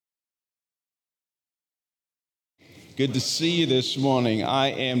Good to see you this morning.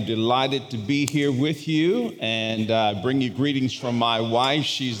 I am delighted to be here with you and bring you greetings from my wife.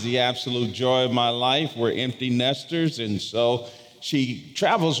 She's the absolute joy of my life. We're empty nesters, and so she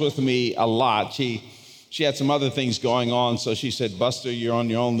travels with me a lot. She had some other things going on, so she said, Buster, you're on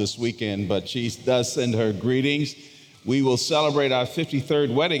your own this weekend, but she does send her greetings. We will celebrate our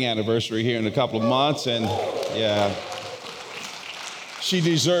 53rd wedding anniversary here in a couple of months, and yeah. She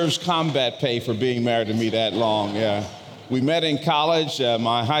deserves combat pay for being married to me that long, yeah. We met in college,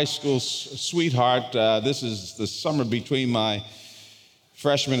 my high school sweetheart. This is the summer between my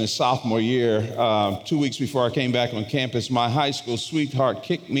freshman and sophomore year. 2 weeks before I came back on campus, my high school sweetheart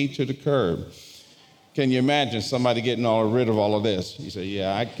kicked me to the curb. Can you imagine somebody getting rid of all of this? You say,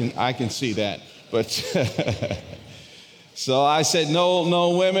 yeah, I can see that. But so I said,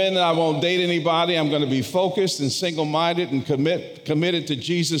 no women, I won't date anybody. I'm going to be focused and single-minded and committed to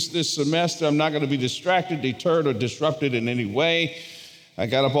Jesus this semester. I'm not going to be distracted, deterred, or disrupted in any way. I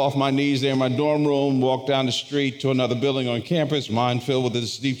got up off my knees there in my dorm room, walked down the street to another building on campus, mind filled with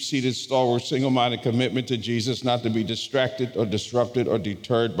this deep-seated, stalwart, single-minded commitment to Jesus, not to be distracted or disrupted or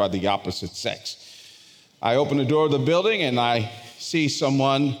deterred by the opposite sex. I open the door of the building and I see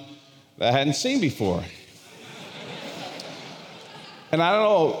someone that I hadn't seen before. And I don't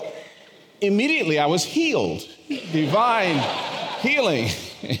know, immediately I was healed, divine healing.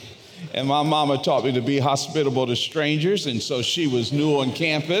 And my mama taught me to be hospitable to strangers, and so she was new on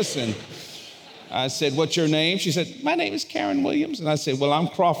campus, and I said, what's your name? She said, my name is Karen Williams. And I said, well, I'm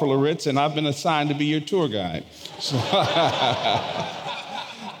Crawford Loritts, and I've been assigned to be your tour guide.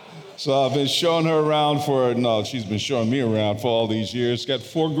 So I've been showing her around she's been showing me around for all these years. Got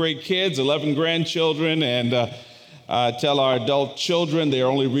 4 great kids, 11 grandchildren, and I tell our adult children their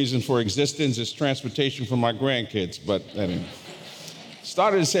only reason for existence is transportation for my grandkids. But anyway,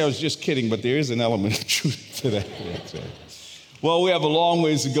 started to say I was just kidding, but there is an element of truth to that. Well, we have a long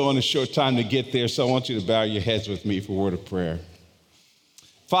ways to go and a short time to get there, so I want you to bow your heads with me for a word of prayer.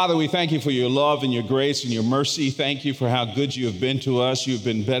 Father, we thank you for your love and your grace and your mercy. Thank you for how good you have been to us. You've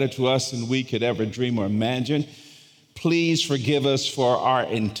been better to us than we could ever dream or imagine. Please forgive us for our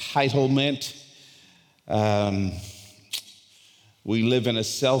entitlement. We live in a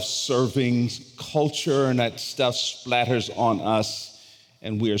self-serving culture, and that stuff splatters on us,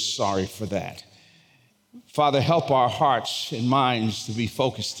 and we are sorry for that. Father, help our hearts and minds to be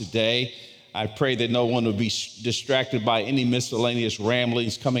focused today. I pray that no one will be distracted by any miscellaneous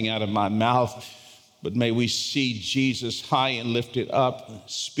ramblings coming out of my mouth, but may we see Jesus high and lifted up,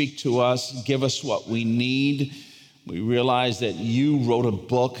 speak to us, give us what we need. We realize that you wrote a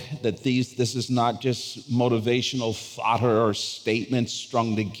book, that this is not just motivational fodder or statements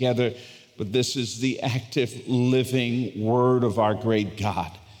strung together, but this is the active, living word of our great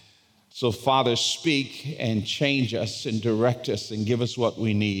God. So, Father, speak and change us and direct us and give us what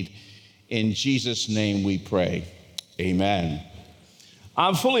we need. In Jesus' name we pray, amen.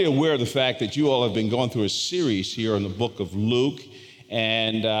 I'm fully aware of the fact that you all have been going through a series here in the book of Luke,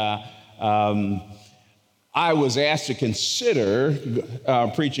 and I was asked to consider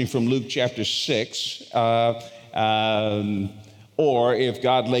preaching from Luke chapter 6, or if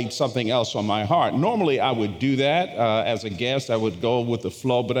God laid something else on my heart. Normally, I would do that. As a guest, I would go with the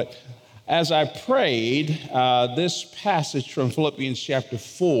flow. But as I prayed, this passage from Philippians chapter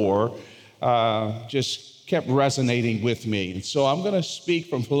 4 just kept resonating with me. And so I'm going to speak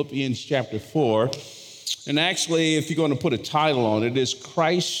from Philippians chapter 4. And actually, if you're going to put a title on it, is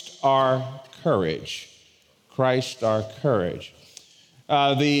Christ Our Courage. Christ our courage.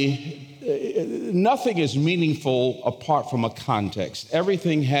 Nothing is meaningful apart from a context.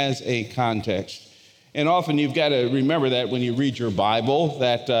 Everything has a context. And often you've got to remember that when you read your Bible,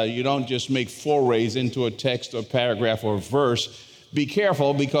 that you don't just make forays into a text or paragraph or verse. Be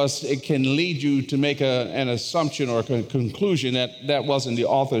careful, because it can lead you to make an assumption or a conclusion that wasn't the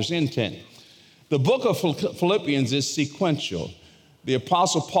author's intent. The book of Philippians is sequential. The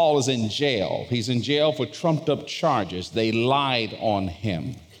Apostle Paul is in jail. He's in jail for trumped-up charges. They lied on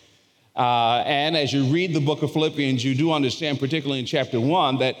him. And as you read the book of Philippians, you do understand, particularly in chapter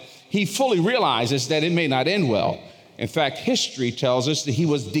 1, that he fully realizes that it may not end well. In fact, history tells us that he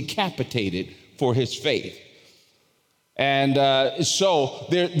was decapitated for his faith. And so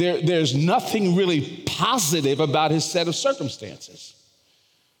there's nothing really positive about his set of circumstances.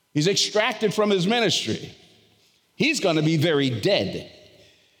 He's extracted from his ministry. He's going to be very dead.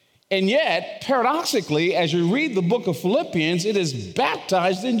 And yet, paradoxically, as you read the book of Philippians, it is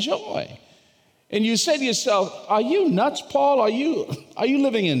baptized in joy. And you say to yourself, are you nuts, Paul? Are you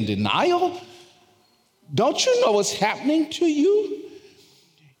living in denial? Don't you know what's happening to you?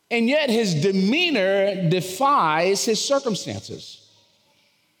 and yet his demeanor defies his circumstances.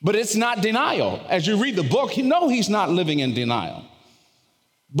 But it's not denial. As you read the book, you know he's not living in denial.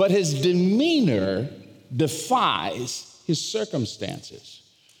 But his demeanor defies his circumstances.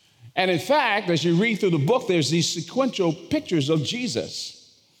 And in fact, as you read through the book, there's these sequential pictures of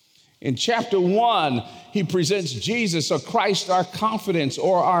Jesus. In chapter 1, he presents Jesus or Christ, our confidence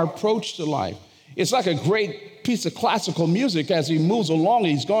or our approach to life. It's like a great piece of classical music as he moves along.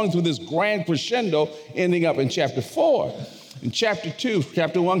 He's going through this grand crescendo, ending up in chapter 4. In chapter 2,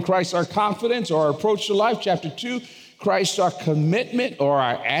 chapter 1, Christ, our confidence or our approach to life. Chapter 2, Christ, our commitment or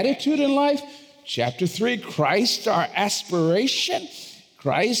our attitude in life. Chapter 3, Christ, our aspiration.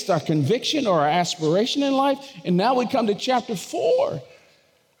 Christ, our conviction or our aspiration in life. And now we come to chapter 4.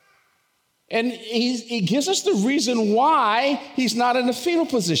 And he gives us the reason why he's not in a fetal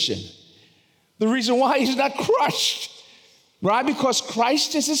position. The reason why he's not crushed. Right? Because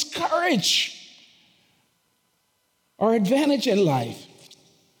Christ is his courage. Our advantage in life.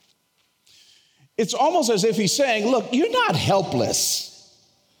 It's almost as if he's saying, look, you're not helpless.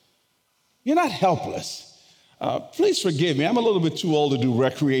 You're not helpless. Please forgive me. I'm a little bit too old to do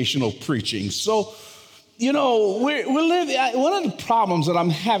recreational preaching. So, you know, we're living. One of the problems that I'm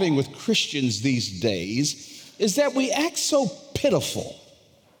having with Christians these days is that we act so pitiful,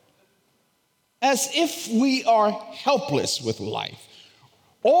 as if we are helpless with life,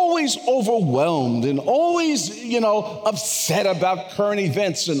 always overwhelmed and always, upset about current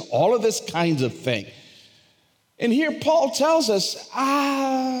events and all of this kinds of thing. And here Paul tells us,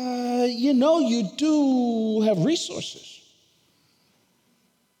 you do have resources.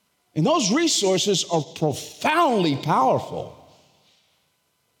 And those resources are profoundly powerful.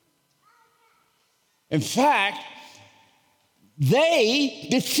 In fact, they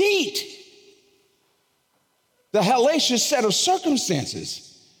defeat the hellacious set of circumstances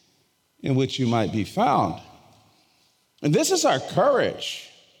in which you might be found. And this is our courage.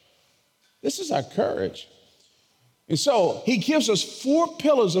 This is our courage. And so he gives us 4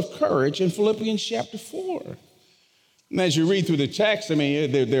 pillars of courage in Philippians chapter 4. And as you read through the text,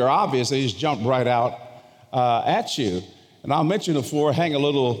 they're obvious. They just jump right out at you. And I'll mention the 4, hang a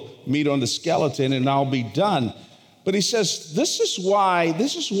little meat on the skeleton, and I'll be done. But he says, this is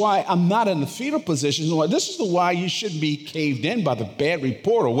why I'm not in the fetal position. This is why you shouldn't be caved in by the bad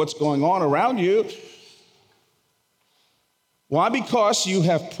report of what's going on around you. Why? Because you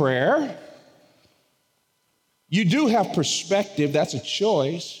have prayer. You do have perspective. That's a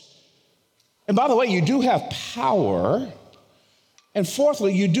choice. And by the way, you do have power. And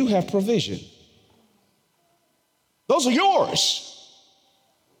fourthly, you do have provision. Those are yours.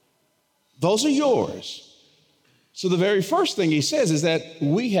 Those are yours. So the very first thing he says is that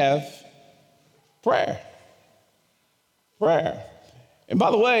we have prayer. Prayer. And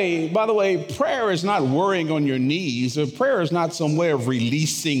by the way, prayer is not worrying on your knees. Prayer is not some way of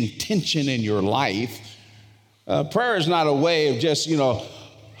releasing tension in your life. Prayer is not a way of just,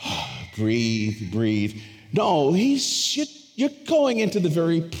 breathe. No, you're going into the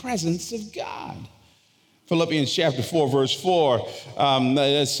very presence of God. Philippians chapter 4, verse 4,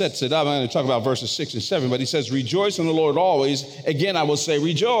 that sets it up. I'm going to talk about verses 6 and 7, but he says, rejoice in the Lord always. Again, I will say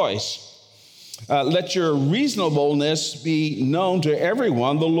rejoice. Let your reasonableness be known to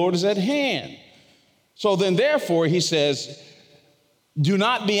everyone. The Lord is at hand. So then, therefore, he says, do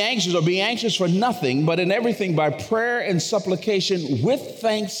not be anxious or be anxious for nothing, but in everything by prayer and supplication with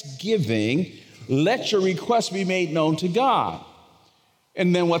thanksgiving, let your requests be made known to God.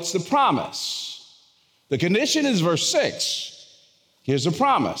 And then what's the promise? The condition is verse 6. Here's the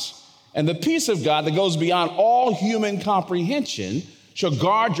promise. And the peace of God that goes beyond all human comprehension shall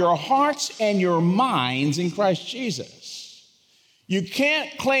guard your hearts and your minds in Christ Jesus. You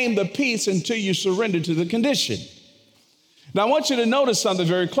can't claim the peace until you surrender to the condition. Now, I want you to notice something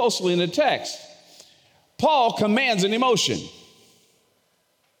very closely in the text. Paul commands an emotion.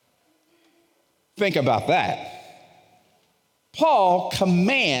 Think about that. Paul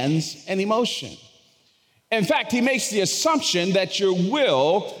commands an emotion. In fact, he makes the assumption that your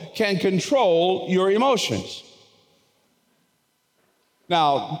will can control your emotions.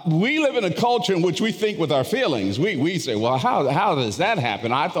 Now, we live in a culture in which we think with our feelings. We say, well, how does that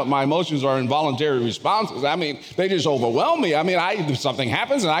happen? I thought my emotions are involuntary responses. They just overwhelm me. If something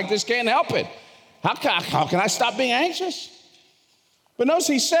happens and I just can't help it. How can I stop being anxious? But notice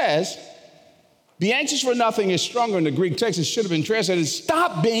he says, be anxious for nothing is stronger in the Greek text. It should have been translated,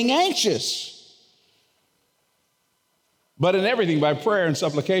 stop being anxious. But in everything by prayer and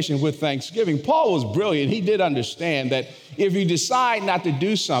supplication with thanksgiving. Paul was brilliant. He did understand that if you decide not to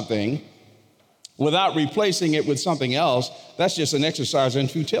do something, without replacing it with something else, that's just an exercise in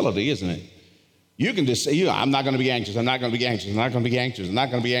futility, isn't it? You can just say, I'm not going to be anxious, I'm not going to be anxious, I'm not going to be anxious, I'm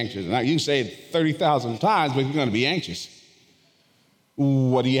not going to be anxious. You can say it 30,000 times, but you're going to be anxious.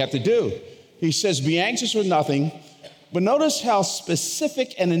 What do you have to do? He says, be anxious for nothing, but notice how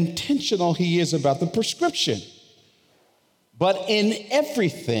specific and intentional he is about the prescription. But in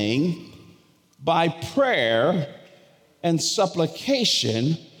everything, by prayer and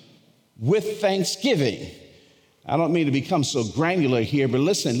supplication with thanksgiving. I don't mean to become so granular here, but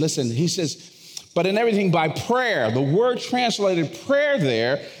listen. He says, but in everything by prayer. The word translated prayer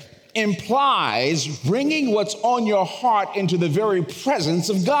there implies bringing what's on your heart into the very presence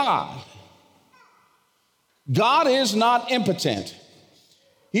of God. God is not impotent.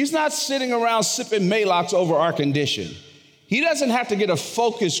 He's not sitting around sipping Maalox over our condition. He doesn't have to get a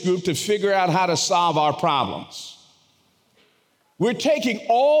focus group to figure out how to solve our problems. We're taking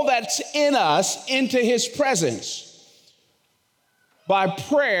all that's in us into his presence by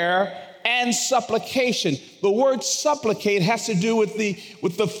prayer and supplication. The word supplicate has to do with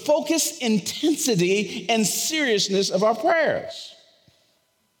the focus, intensity, and seriousness of our prayers.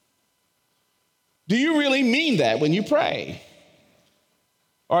 Do you really mean that when you pray?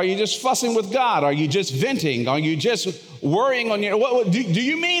 Or are you just fussing with God? Are you just venting? Are you just worrying on your... Do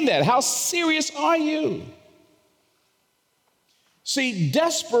you mean that? How serious are you? See,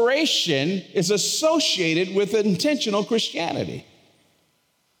 desperation is associated with intentional Christianity.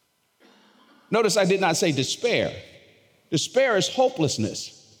 Notice I did not say despair. Despair is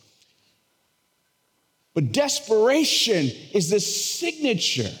hopelessness. But desperation is the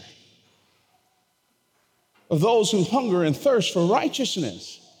signature of those who hunger and thirst for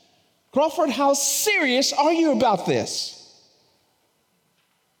righteousness. Crawford, how serious are you about this?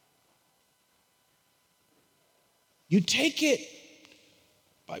 You take it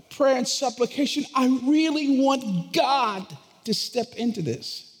by prayer and supplication. I really want God to step into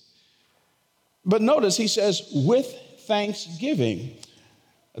this. But notice he says, with thanksgiving.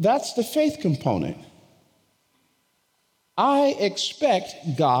 That's the faith component. I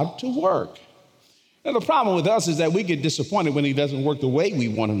expect God to work. Now, the problem with us is that we get disappointed when he doesn't work the way we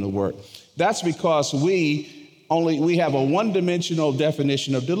want him to work. That's because we have a one-dimensional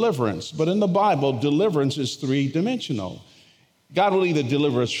definition of deliverance. But in the Bible, deliverance is three-dimensional. God will either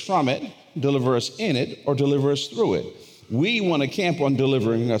deliver us from it, deliver us in it, or deliver us through it. We want to camp on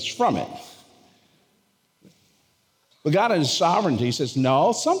delivering us from it. But God in his sovereignty says,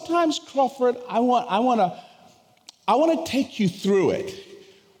 no, sometimes, Crawford, I want to take you through it.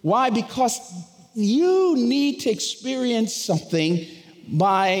 Why? Because you need to experience something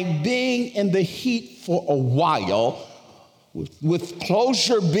by being in the heat for a while, with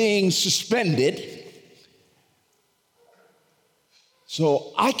closure being suspended,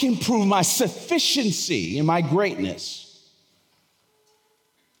 so I can prove my sufficiency and my greatness.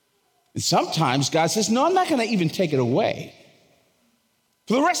 And sometimes God says, no, I'm not going to even take it away.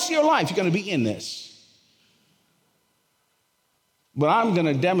 For the rest of your life, you're going to be in this. But I'm going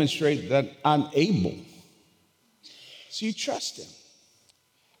to demonstrate that I'm able. So you trust him.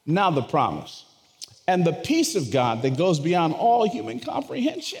 Now the promise. And the peace of God that goes beyond all human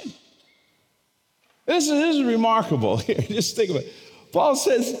comprehension. This is remarkable here. Just think of it. Paul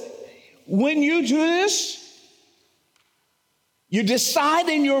says, when you do this, you decide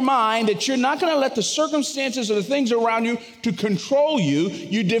in your mind that you're not going to let the circumstances or the things around you to control you.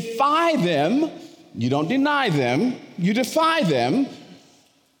 You defy them. You don't deny them. You defy them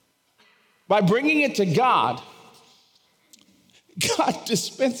by bringing it to God. God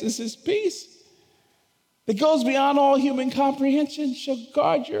dispenses his peace that goes beyond all human comprehension, shall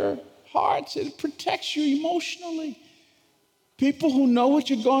guard your hearts. It protects you emotionally. People who know what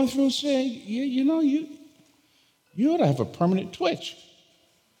you're going through say, you ought to have a permanent twitch.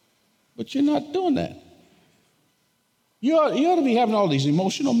 But you're not doing that. You ought to be having all these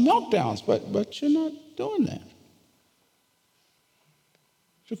emotional meltdowns, but you're not doing that.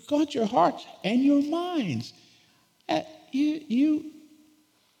 So guard your hearts and your minds. You're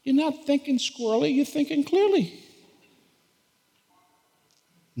not thinking squirrely, you're thinking clearly.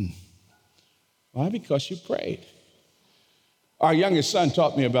 Why? Because you prayed. Our youngest son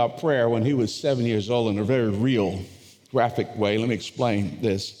taught me about prayer when he was 7 years old in a very real, graphic way. Let me explain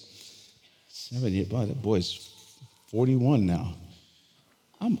this. 7 years, boy, that boy's 41 now.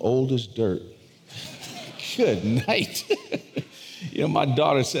 I'm old as dirt. Good night. My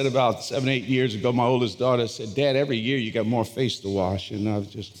daughter said about 7, 8 years ago, my oldest daughter said, Dad, every year you got more face to wash. And I was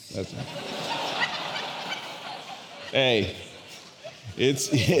just, that's it. Hey,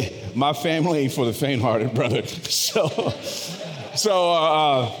 it's my family ain't for the faint-hearted, brother. So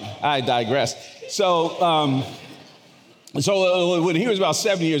I digress. So when he was about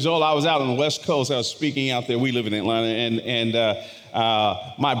 7 years old, I was out on the West Coast. I was speaking out there. We live in Atlanta, and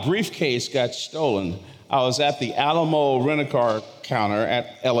my briefcase got stolen. I was at the Alamo rent-a-car counter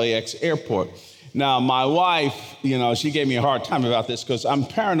at LAX airport. Now, my wife, she gave me a hard time about this because I'm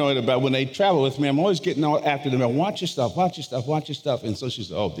paranoid about when they travel with me. I'm always getting after them. Watch your stuff, watch your stuff, watch your stuff. And so she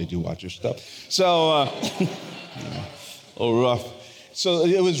said, oh, did you watch your stuff? So, rough. So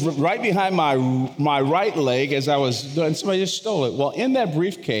it was right behind my right leg as I was doing. Somebody just stole it. Well, in that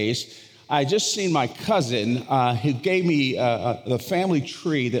briefcase, I just seen my cousin who gave me the family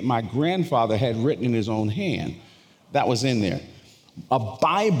tree that my grandfather had written in his own hand. That was in there. A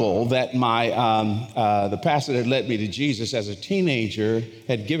Bible that the pastor that led me to Jesus as a teenager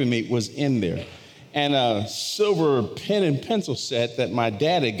had given me was in there. And a silver pen and pencil set that my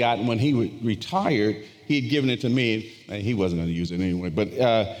dad had gotten when he retired. He had given it to me. He wasn't going to use it anyway, but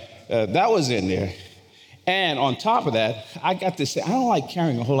that was in there. And on top of that, I got this thing. I don't like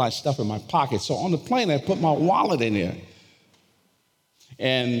carrying a whole lot of stuff in my pocket. So on the plane, I put my wallet in there.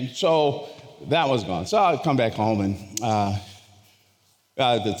 And so that was gone. So I'd come back home and I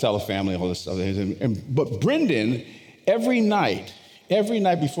had to tell the family all this stuff. But Brendan, every night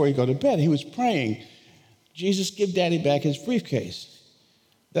before he go to bed, he was praying, Jesus, give Daddy back his briefcase.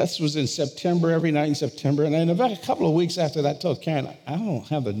 That was in September, every night in September. And then about a couple of weeks after that, I told Karen, I don't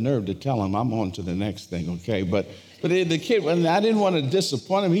have the nerve to tell him I'm on to the next thing, okay? But the kid, I didn't want to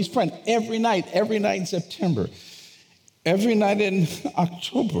disappoint him. He's praying every night in September, every night in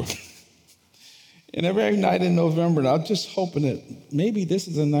October, and every night in November. And I'm just hoping that maybe this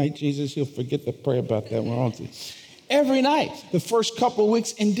is the night, Jesus, he'll forget to pray about that. We're on to every night, the first couple of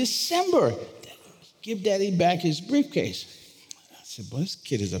weeks in December, give Daddy back his briefcase. I said, boy, this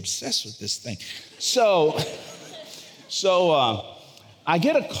kid is obsessed with this thing. So I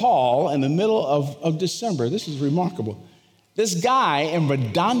get a call in the middle of December. This is remarkable. This guy in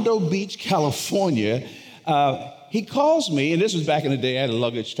Redondo Beach, California, he calls me, and this was back in the day. I had a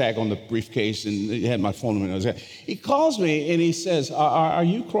luggage tag on the briefcase, and he had my phone number. He calls me, and he says, are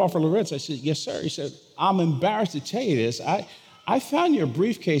you Crawford Loritts? I said, yes, sir. He said, I'm embarrassed to tell you this. I found your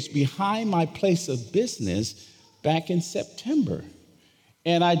briefcase behind my place of business back in September.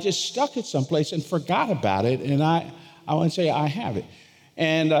 And I just stuck it someplace and forgot about it. And I want to say I have it.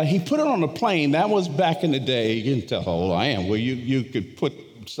 And he put it on a plane. That was back in the day. You can tell how old I am, where you could put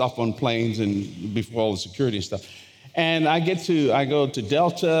stuff on planes and before all the security and stuff. And I go to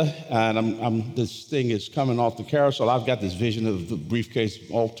Delta, and this thing is coming off the carousel. I've got this vision of the briefcase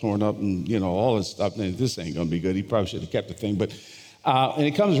all torn up and, all this stuff. And this ain't going to be good. He probably should have kept the thing. But and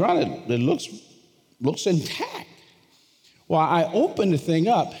it comes around, it looks intact. Well, I open the thing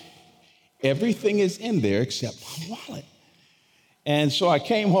up. Everything is in there except my wallet. And so I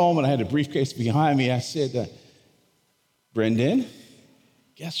came home, and I had a briefcase behind me. I said, Brendan,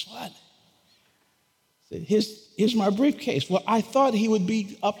 guess what? I said, here's my briefcase. Well, I thought he would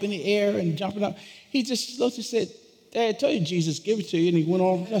be up in the air and jumping up. He just looked and said, Dad, I told you Jesus give it to you. And he went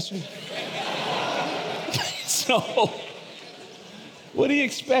on. So what do you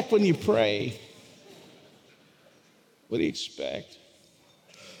expect when you pray? What do you expect?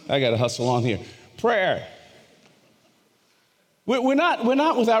 I got to hustle on here. Prayer. We're not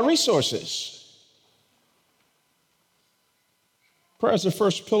without resources. Prayer is the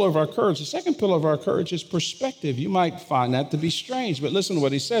first pillar of our courage. The second pillar of our courage is perspective. You might find that to be strange, but listen to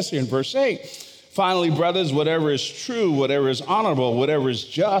what he says here in verse 8. Finally, brothers, whatever is true, whatever is honorable, whatever is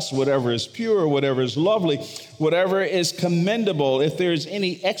just, whatever is pure, whatever is lovely, whatever is commendable, if there is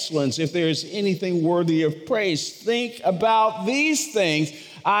any excellence, if there is anything worthy of praise, think about these things.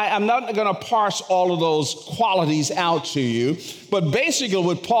 I'm not going to parse all of those qualities out to you, but basically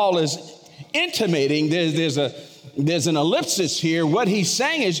what Paul is intimating, there's an ellipsis here. What he's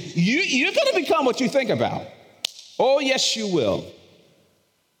saying is you're going to become what you think about. Oh, yes, you will.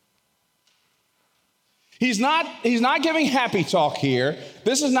 He's not giving happy talk here.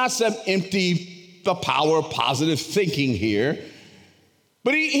 This is not some empty, the power of positive thinking here.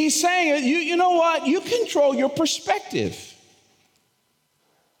 But he's saying, you know what? You control your perspective.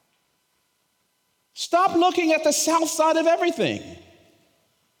 Stop looking at the south side of everything.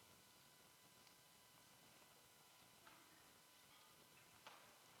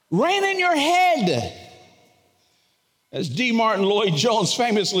 Rein in your head. As D. Martin Lloyd-Jones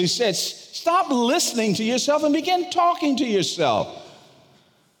famously said, stop listening to yourself and begin talking to yourself.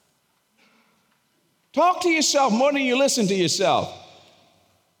 Talk to yourself more than you listen to yourself.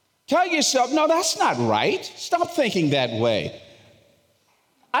 Tell yourself, no, that's not right. Stop thinking that way.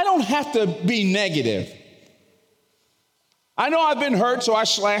 I don't have to be negative. I know I've been hurt, so I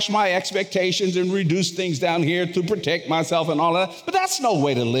slash my expectations and reduce things down here to protect myself and all that, but that's no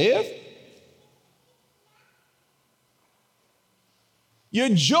way to live. Your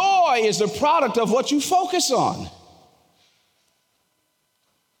joy is a product of what you focus on.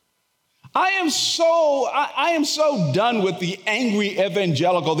 I am so done with the angry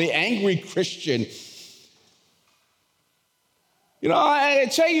evangelical, the angry Christian. You know, I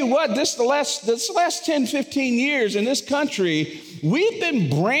tell you what, this last 10, 15 years in this country, we've been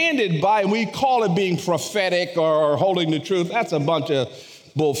branded by, we call it being prophetic or holding the truth. That's a bunch of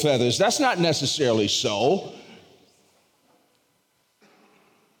bull feathers. That's not necessarily so.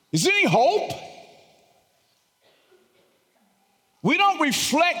 Is there any hope? We don't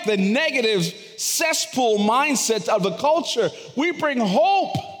reflect the negative cesspool mindset of the culture. We bring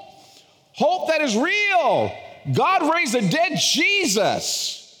hope that is real. God raised the dead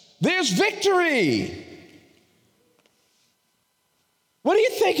Jesus. There's victory. What are you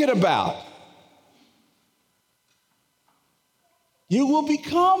thinking about? I will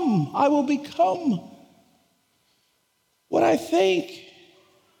become what I think.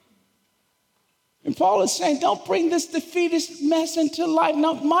 And Paul is saying, don't bring this defeatist mess into life.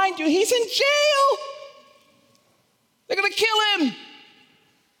 Now, mind you, he's in jail. They're going to kill him.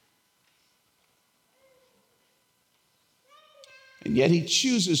 And yet he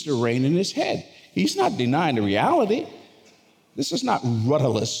chooses to rein in his head. He's not denying the reality. This is not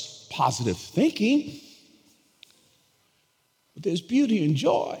rudderless, positive thinking. But there's beauty and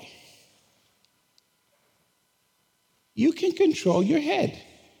joy. You can control your head.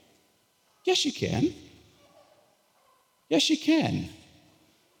 Yes, you can. Yes, you can.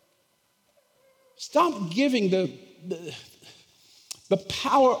 Stop giving the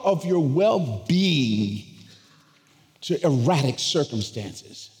power of your well-being to erratic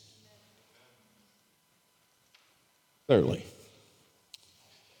circumstances. Thirdly,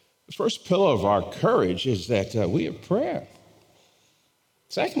 the first pillar of our courage is that we have prayer.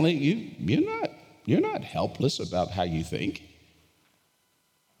 Secondly, you're not helpless about how you think.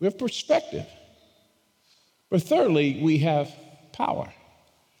 We have perspective. But thirdly, we have power.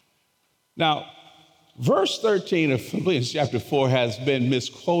 Now, verse 13 of Philippians chapter 4 has been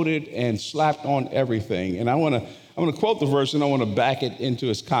misquoted and slapped on everything. And I'm going to quote the verse and I want to back it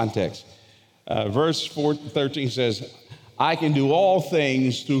into its context. Verse 13 says, I can do all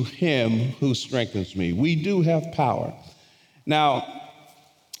things through him who strengthens me. We do have power. Now,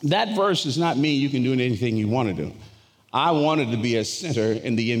 that verse does not mean you can do anything you want to do. I wanted to be a center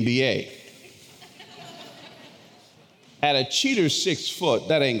in the NBA. At a cheater's 6 foot,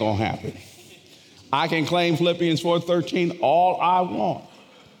 that ain't gonna happen. I can claim Philippians 4:13 all I want.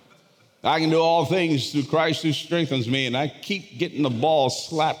 I can do all things through Christ who strengthens me, and I keep getting the ball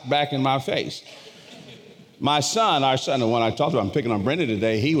slapped back in my face. Our son, the one I talked about, I'm picking on Brendan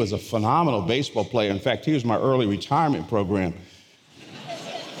today, he was a phenomenal baseball player. In fact, he was my early retirement program.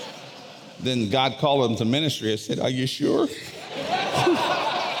 Then God called him to ministry. I said, are you sure?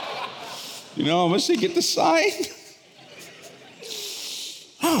 Unless he get the sign.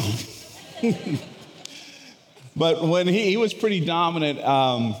 But when he was pretty dominant,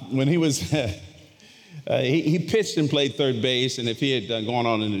 when he was, he pitched and played third base. And if he had gone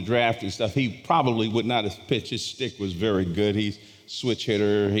on in the draft and stuff, he probably would not have pitched. His stick was very good. He's switch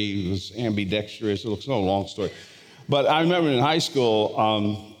hitter. He was ambidextrous. It's a long story. But I remember in high school,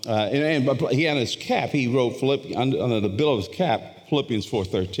 he had his cap, he wrote under the bill of his cap, Philippians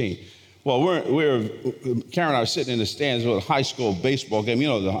 4:13. Well, Karen and I were sitting in the stands with a high school baseball game.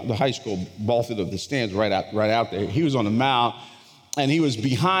 The high school ball field of the stands right out there. He was on the mound, and he was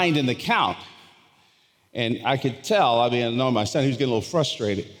behind in the count. And I could tell, I know my son, he was getting a little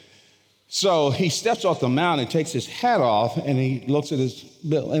frustrated. So he steps off the mound and takes his hat off, and he looks at his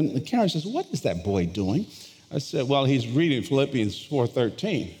bill. And Karen says, what is that boy doing? I said, well, he's reading Philippians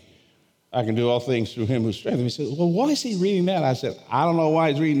 4:13. I can do all things through him who strengthens me. He said, well, why is he reading that? I said, I don't know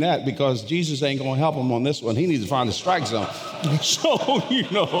why he's reading that, because Jesus ain't going to help him on this one. He needs to find the strike zone.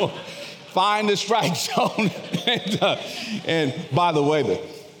 So, find the strike zone. And by the way,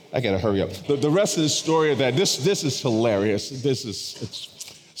 I got to hurry up. The rest of the story of that, this is hilarious.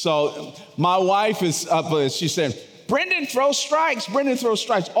 So my wife is up, she said, Brendan throws strikes.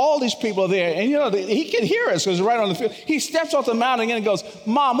 All these people are there. And, he can hear us because right on the field. He steps off the mound again and goes,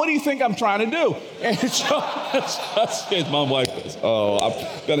 Mom, what do you think I'm trying to do? And so my wife goes, oh, I'm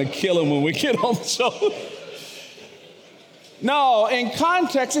going to kill him when we get home. So, no, in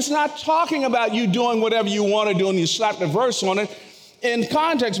context, it's not talking about you doing whatever you want to do and you slap the verse on it. In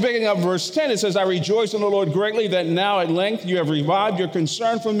context, beginning up verse 10, it says, I rejoice in the Lord greatly that now at length you have revived your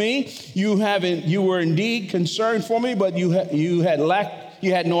concern for me. You were indeed concerned for me, but you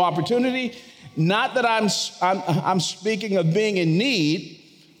had no opportunity. Not that I'm speaking of being in need,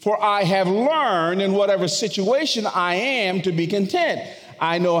 for I have learned in whatever situation I am to be content.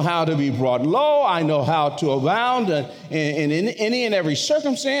 I know how to be brought low. I know how to abound in any and every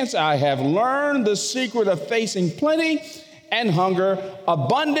circumstance. I have learned the secret of facing plenty and hunger,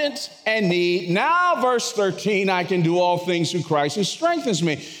 abundance and need. Now, verse 13, I can do all things through Christ who strengthens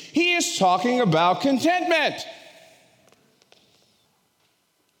me. He is talking about contentment.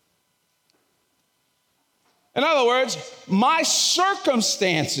 In other words, my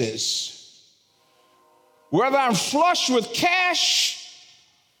circumstances, whether I'm flush with cash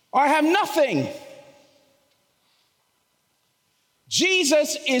or I have nothing,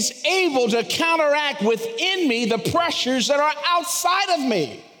 Jesus is able to counteract within me the pressures that are outside of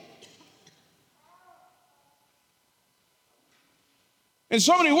me. In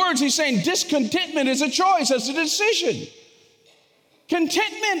so many words, he's saying discontentment is a choice, it's a decision.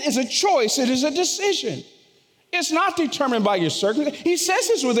 Contentment is a choice, it is a decision. It's not determined by your circumstances. He says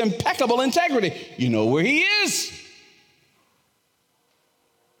this with impeccable integrity. You know where he is.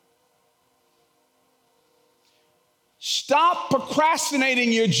 Stop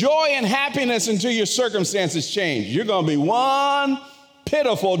procrastinating your joy and happiness until your circumstances change. You're going to be one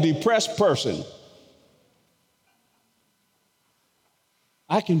pitiful, depressed person.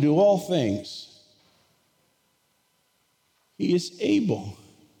 I can do all things. He is able.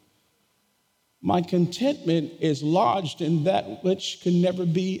 My contentment is lodged in that which can never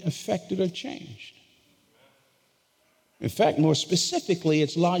be affected or changed. In fact, more specifically,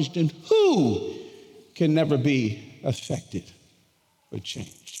 it's lodged in who can never be affected or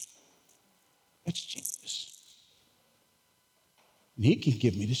changed. That's Jesus. And he can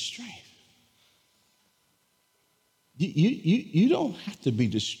give me the strength. You don't have to be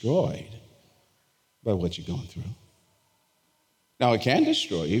destroyed by what you're going through. Now, it can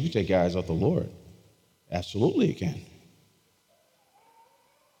destroy you if you take your eyes off the Lord. Absolutely it can.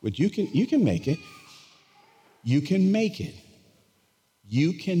 But you can make it. You can make it.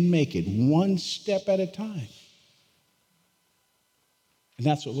 You can make it one step at a time. And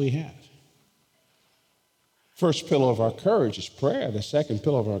that's what we have. First pillar of our courage is prayer. The second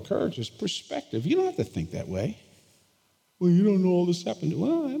pillar of our courage is perspective. You don't have to think that way. Well, you don't know all this happened.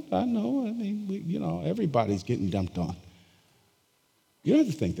 Well, I know. I mean, everybody's getting dumped on. You don't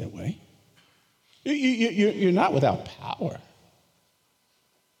have to think that way. You're not without power.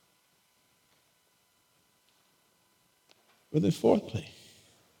 But then fourthly,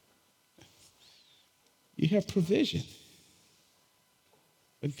 you have provision.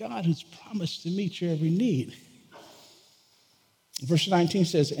 But God has promised to meet your every need. Verse 19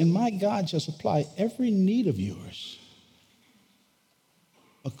 says, and my God shall supply every need of yours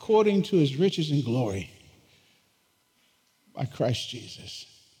according to his riches and glory by Christ Jesus.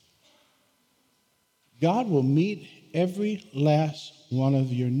 God will meet every last one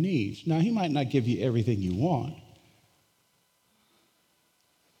of your needs. Now, he might not give you everything you want.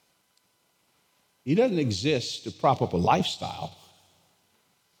 He doesn't exist to prop up a lifestyle,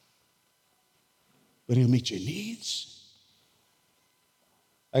 but he'll meet your needs.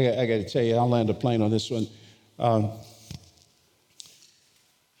 I got to tell you, I'll land a plane on this one.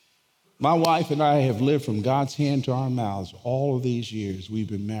 My wife and I have lived from God's hand to our mouths all of these years we've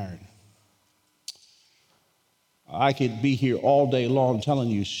been married. I could be here all day long telling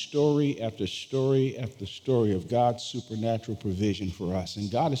you story after story after story of God's supernatural provision for us. And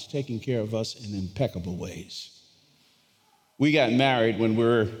God is taking care of us in impeccable ways. We got married when we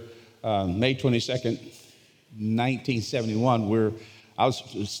were May 22nd, 1971. I was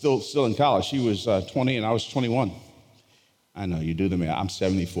still in college. She was 20 and I was 21. I know, you do the math. I'm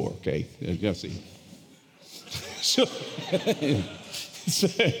 74, okay? You see.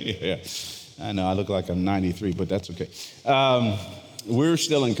 Yeah. I know, I look like I'm 93, but that's okay. We're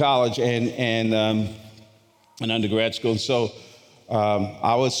still in college and in undergrad school. And so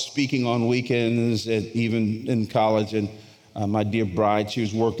I was speaking on weekends, even in college. And my dear bride, she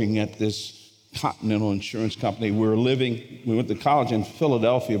was working at this Continental Insurance Company. We went to college in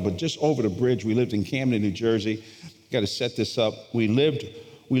Philadelphia, but just over the bridge, we lived in Camden, New Jersey. Got to set this up. We lived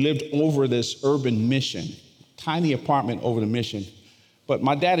over this urban mission, tiny apartment over the mission. But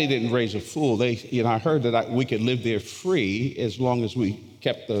my daddy didn't raise a fool. I heard that we could live there free as long as we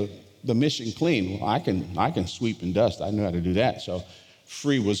kept the mission clean. Well, I can sweep and dust. I knew how to do that. So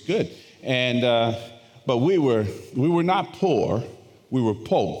free was good. And but we were not poor. We were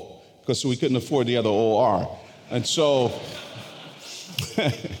poor because we couldn't afford the other OR. And so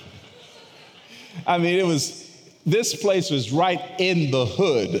I mean, this place was right in the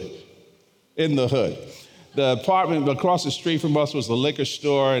hood, The apartment across the street from us was the liquor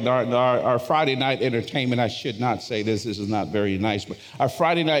store, and our Friday night entertainment, I should not say this is not very nice, but our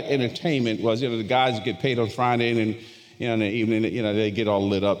Friday night entertainment was, the guys get paid on Friday, and in the evening, they get all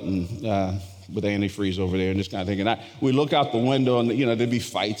lit up and with antifreeze over there and this kind of thing. And we look out the window, and there'd be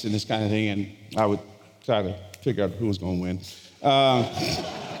fights and this kind of thing, and I would try to figure out who was going to win.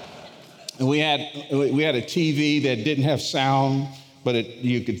 And we had a TV that didn't have sound, but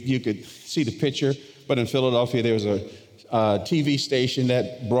you could see the picture. But in Philadelphia, there was a TV station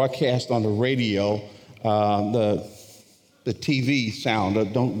that broadcast on the radio the TV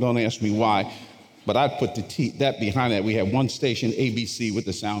sound. Don't ask me why, but I put that behind that. We had one station, ABC, with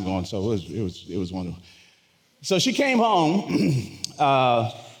the sound going, so it was wonderful. So she came home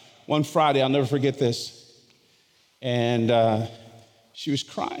one Friday. I'll never forget this, and she was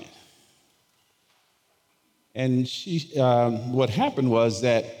crying. And what happened was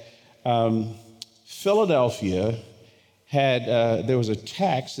that Philadelphia there was a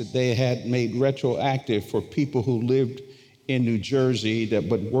tax that they had made retroactive for people who lived in New Jersey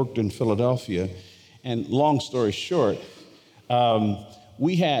but worked in Philadelphia. And long story short,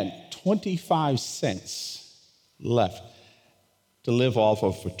 we had 25 cents left to live off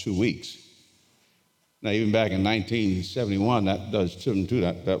of for 2 weeks. Now, even back in 1971, that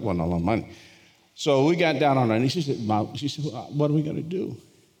wasn't a lot of money. So we got down on our knees. She said, what are we going to do?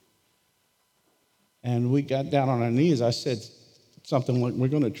 And we got down on our knees. I said something like, we're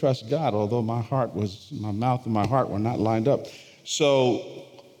going to trust God, although my mouth and my heart were not lined up. So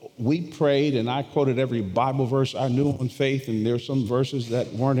we prayed, and I quoted every Bible verse I knew on faith, and there were some verses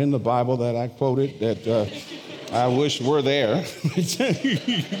that weren't in the Bible that I quoted that I wish were there.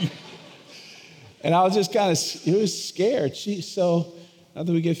 And I was just it was scared. So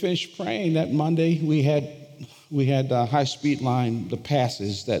after we get finished praying that Monday, we had high-speed line, the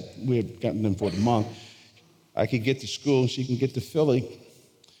passes that we had gotten them for the month. I could get to school, she can get to Philly.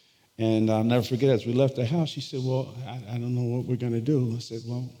 And I'll never forget, as we left the house, she said, well, I don't know what we're going to do. I said,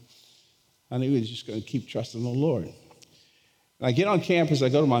 well, I think we're just going to keep trusting the Lord. And I get on campus, I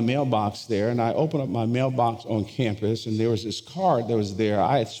go to my mailbox there, and I open up my mailbox on campus, and there was this card that was there.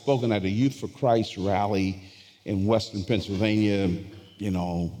 I had spoken at a Youth for Christ rally in Western Pennsylvania,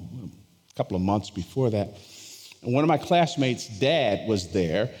 a couple of months before that. And one of my classmates' dad was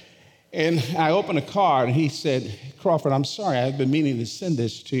there. And I opened a card, and he said, Crawford, I'm sorry, I've been meaning to send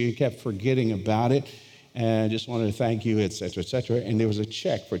this to you, kept forgetting about it, and I just wanted to thank you, et cetera, et cetera. And there was a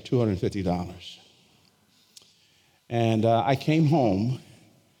check for $250. And I came home,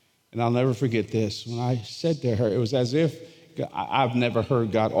 and I'll never forget this. When I said to her, it was as if I've never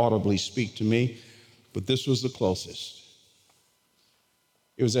heard God audibly speak to me, but this was the closest.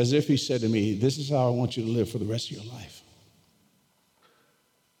 It was as if he said to me, this is how I want you to live for the rest of your life.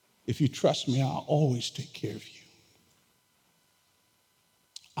 If you trust me, I'll always take care of you.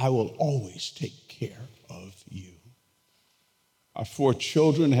 I will always take care of you. Our 4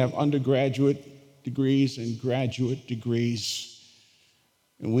 children have undergraduate degrees and graduate degrees,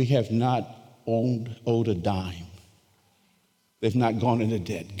 and we have not owed a dime. They've not gone into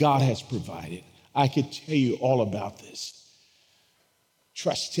debt. God has provided. I could tell you all about this.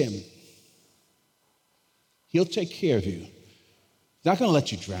 Trust him. He'll take care of you. He's not going to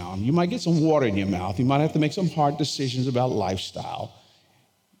let you drown. You might get some water in your mouth. You might have to make some hard decisions about lifestyle.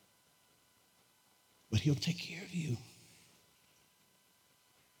 But he'll take care of you.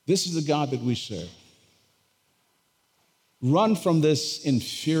 This is the God that we serve. Run from this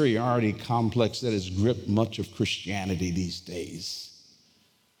inferiority complex that has gripped much of Christianity these days.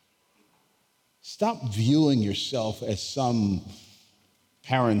 Stop viewing yourself as some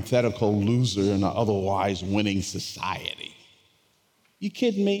parenthetical loser in an otherwise winning society. You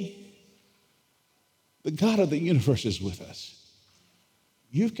kidding me? The God of the universe is with us.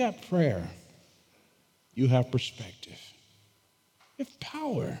 You've got prayer. You have perspective. You have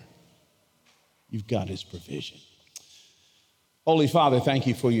power. You've got his provision. Holy Father, thank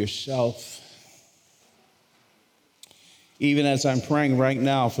you for yourself. Even as I'm praying right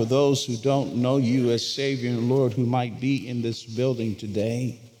now for those who don't know you as Savior and Lord who might be in this building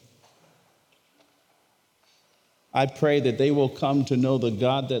today, I pray that they will come to know the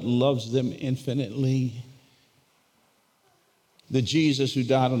God that loves them infinitely, the Jesus who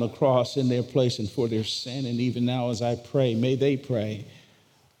died on the cross in their place and for their sin. And even now as I pray, may they pray,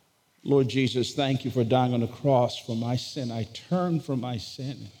 Lord Jesus, thank you for dying on the cross for my sin. I turn from my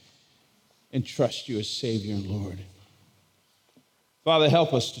sin and trust you as Savior and Lord. Father,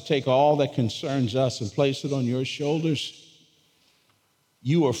 help us to take all that concerns us and place it on your shoulders.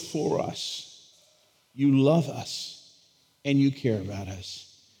 You are for us. You love us, and you care about us.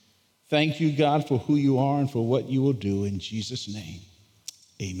 Thank you, God, for who you are and for what you will do. In Jesus' name,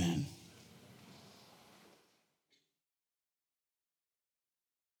 amen.